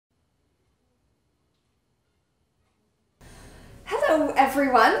Hello,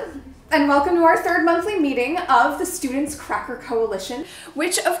 everyone, and welcome to our third monthly meeting of the Students' Cracker Coalition,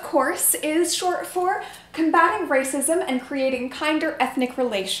 which, of course, is short for Combating Racism and Creating Kinder Ethnic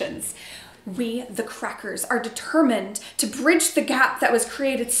Relations. We, the Crackers, are determined to bridge the gap that was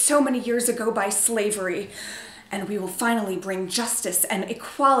created so many years ago by slavery, and we will finally bring justice and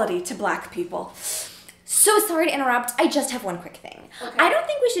equality to Black people. So sorry to interrupt, I just have one quick thing. Okay. I don't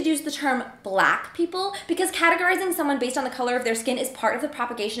think we should use the term Black people because categorizing someone based on the color of their skin is part of the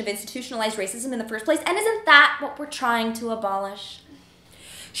propagation of institutionalized racism in the first place, and isn't that what we're trying to abolish?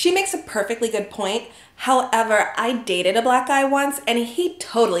 She makes a perfectly good point. However, I dated a Black guy once, and he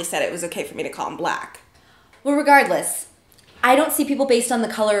totally said it was okay for me to call him Black. Well, regardless, I don't see people based on the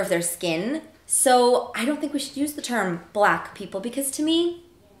color of their skin, so I don't think we should use the term Black people because to me,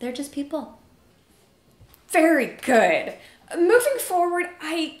 they're just people. Very good. Moving forward,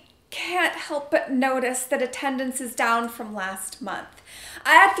 I can't help but notice that attendance is down from last month.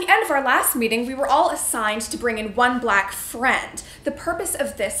 At the end of our last meeting, we were all assigned to bring in one Black friend. The purpose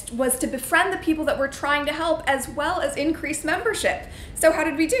of this was to befriend the people that we're trying to help as well as increase membership. So how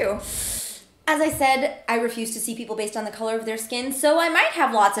did we do? As I said, I refuse to see people based on the color of their skin, so I might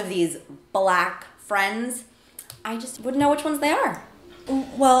have lots of these Black friends. I just wouldn't know which ones they are.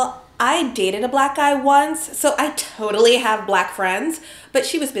 Well, I dated a Black guy once, so I totally have Black friends, but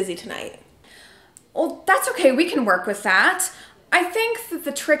she was busy tonight. Well, that's okay. We can work with that. I think that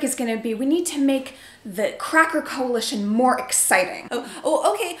the trick is going to be we need to make the Cracker Coalition more exciting.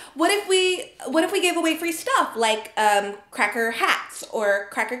 Oh, okay. What if we gave away free stuff like cracker hats or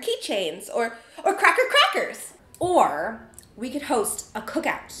cracker keychains or cracker crackers? Or we could host a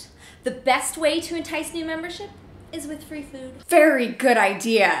cookout. The best way to entice new membership is with free food. Very good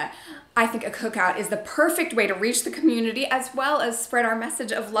idea. I think a cookout is the perfect way to reach the community as well as spread our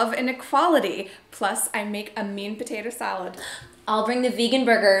message of love and equality. Plus, I make a mean potato salad. I'll bring the vegan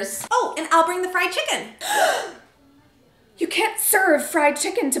burgers. Oh, and I'll bring the fried chicken. You can't serve fried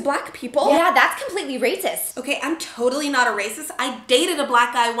chicken to Black people. Yeah, that's completely racist. Okay, I'm totally not a racist. I dated a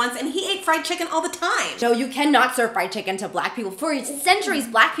Black guy once and he ate fried chicken all the time. No, you cannot serve fried chicken to Black people. For centuries,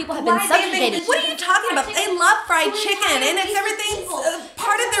 Black people have been subjugated. What are you talking about? They love fried chicken and it's everything's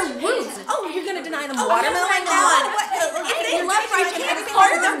part of their roots. Oh, you're gonna deny them watermelon? Oh my God. If they love fried chicken, everything's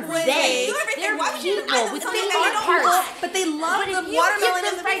part of their roots. They're people with big parts. But they love the watermelon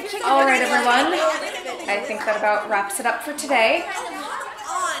and the fried chicken. All right, everyone. I think that about wraps it up for today.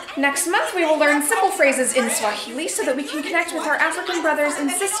 Next month, we will learn simple phrases in Swahili so that we can connect with our African brothers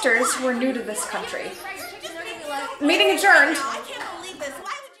and sisters who are new to this country. Meeting adjourned. I can't believe this.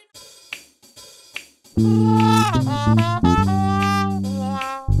 Why would you...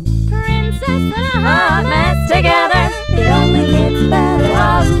 Princess and a hot mess together. It only gets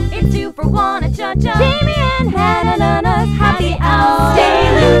better. It's 2 for 1 at Cha-Cha. Jamie and Hannah's happy hour. Stay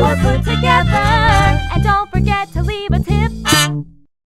loose or put together. And don't forget to leave a tip.